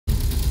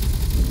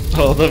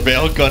Oh, the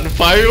rail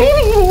gunfire!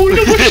 Oh,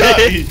 look at the shot!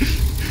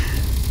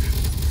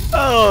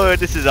 Oh,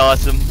 this is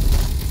awesome.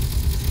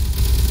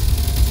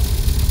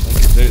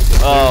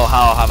 Oh,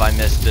 how have I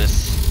missed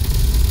this?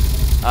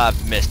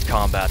 I've missed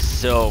combat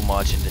so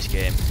much in this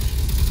game.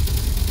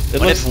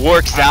 When it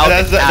works out,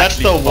 that's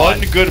the fun.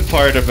 one good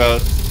part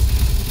about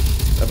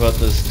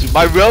this stupid.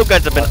 My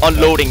railguns have been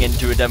unloading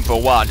into them for a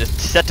while. Just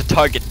set the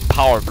target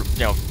power,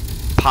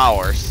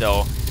 power.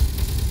 So,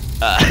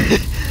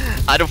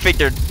 I don't think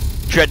their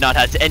dreadnought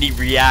has any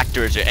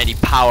reactors or any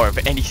power of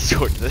any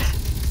sort.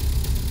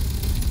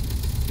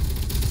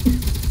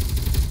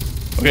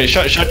 Okay,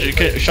 shut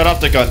off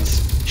the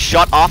guns.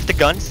 Shut off the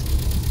guns?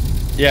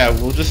 Yeah,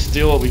 we'll just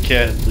steal what we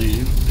can and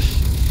leave.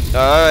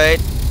 Alright.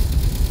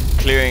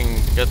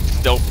 Clearing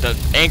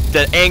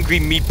the angry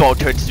meatball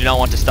turds do not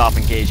want to stop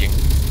engaging.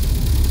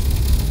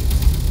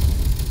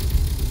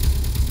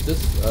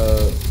 Just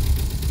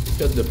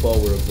cut the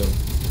power of them.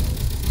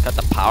 Cut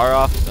the power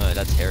off?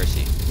 That's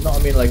heresy. No, I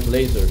mean like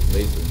laser.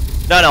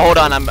 No, hold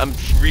on, I'm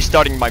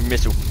restarting my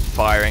missile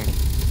firing.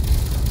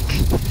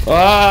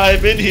 Ah,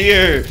 I'm in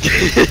here!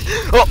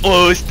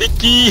 Uh-oh,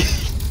 stinky!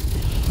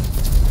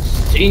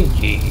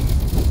 Stinky.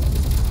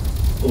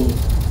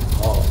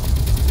 Oh,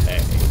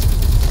 hey.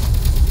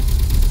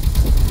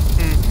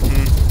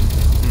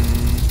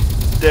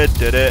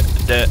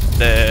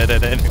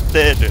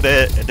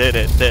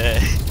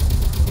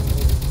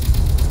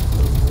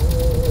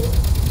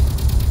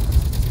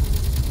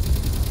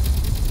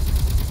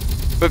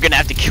 We're gonna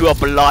have to queue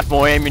up a lot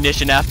more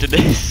ammunition after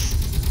this.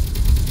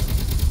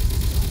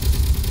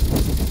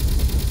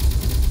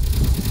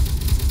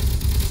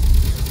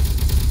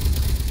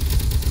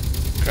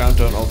 Ground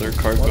down all their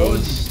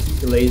cargoes.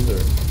 Laser.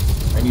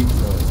 I need to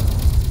know.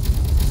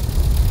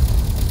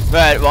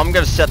 Right, well I'm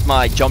gonna set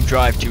my jump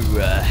drive to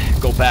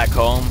go back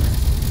home.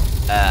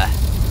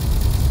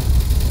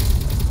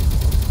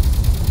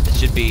 It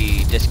should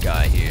be this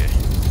guy here.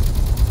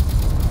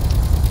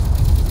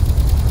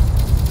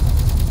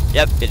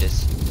 Yep, it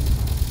is.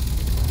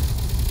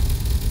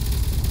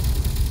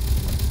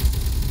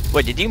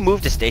 Wait, did you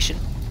move the station?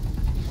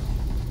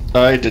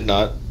 I did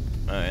not.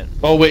 Alright.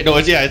 Oh wait, no,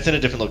 it's in a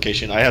different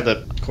location. I have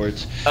the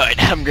cords. Alright,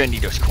 I'm gonna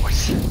need those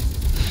cords.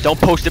 Don't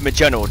post them in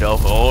general though.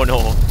 Oh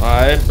no.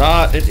 I'm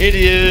not an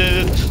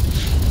idiot.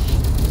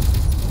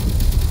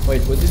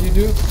 Wait, what did you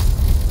do?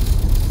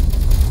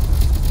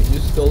 Did you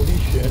stole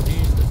these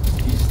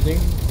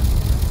things?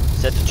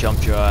 Set the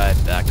jump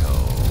drive back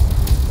home.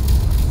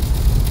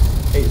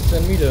 Hey,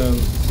 send me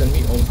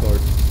on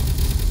card.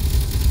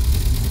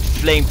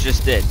 Flame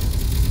just did.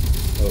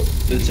 Oh,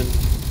 Listen,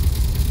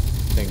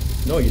 thing.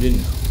 No, you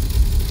didn't.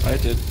 I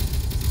did.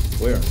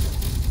 Where?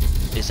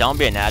 Is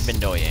zombie an admin?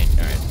 No, he ain't.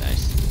 Alright,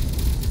 nice.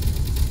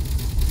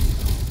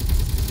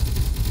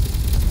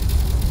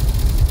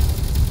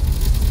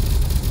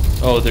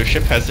 Oh, their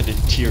ship has an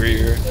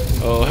interior.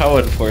 Oh, how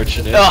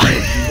unfortunate. Oh.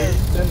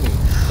 Send me.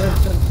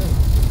 Send.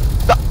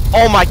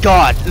 Oh my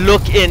god,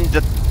 look in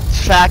the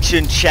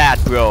faction chat,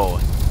 bro.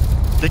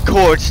 The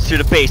cords to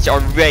the base are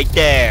right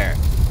there.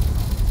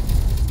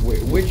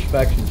 Wait, which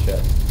faction chat?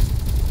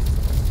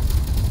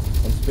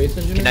 On Space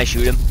Engineer? Can I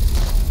shoot him?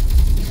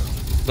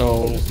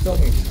 No. Just tell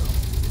me.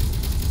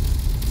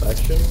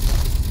 Faction?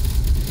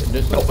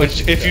 There's no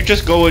faction If you chat.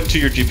 just go into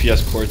your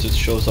GPS cords, it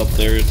shows up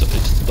there.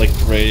 It's like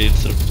gray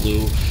instead of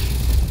blue.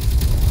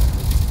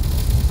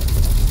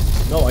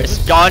 No, I It's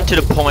just gone to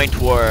the point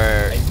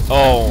where...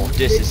 Oh,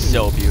 this is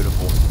so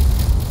beautiful.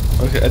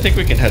 Okay, I think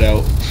we can head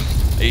out.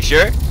 Are you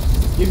sure?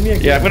 Give me a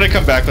Yeah, I'm gonna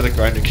come back with a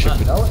grinding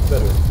shipment. That looks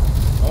better.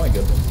 Oh my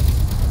goodness.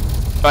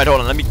 Alright,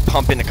 hold on. Let me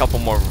pump in a couple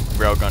more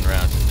railgun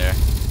rounds in there.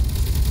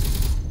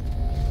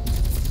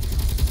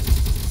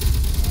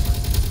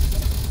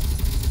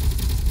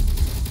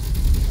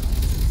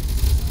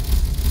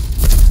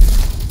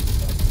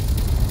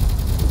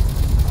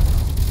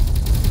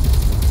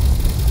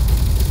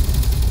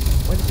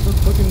 What's the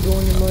fucking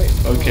going in my...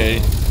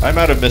 Okay, I'm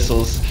out of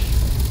missiles.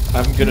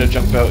 I'm gonna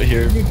jump out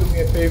here. Can you do me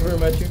a favor,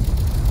 Matthew?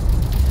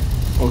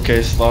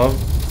 Okay, Slav.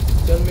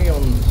 Send me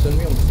on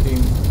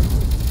Steam.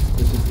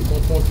 It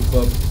don't want to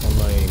bug on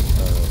my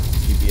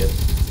GPS.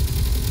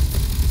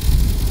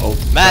 Oh,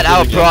 Matt, I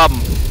have a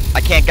problem. I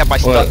can't get my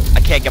What?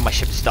 I can't get my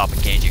ship to stop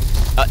engaging.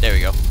 There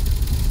we go.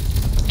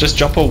 Just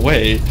jump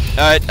away.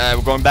 Alright,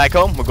 we're going back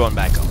home. We're going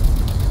back home.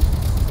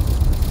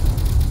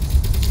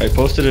 I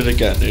posted it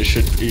again. It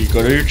should be,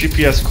 go to your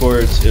GPS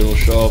cords. It'll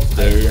show up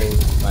there.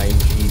 My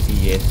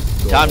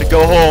GPS. Time to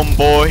go home,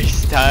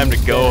 boys. Time to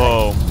go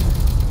home.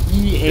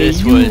 EAU.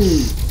 This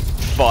was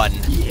fun.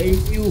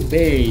 EAU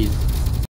base.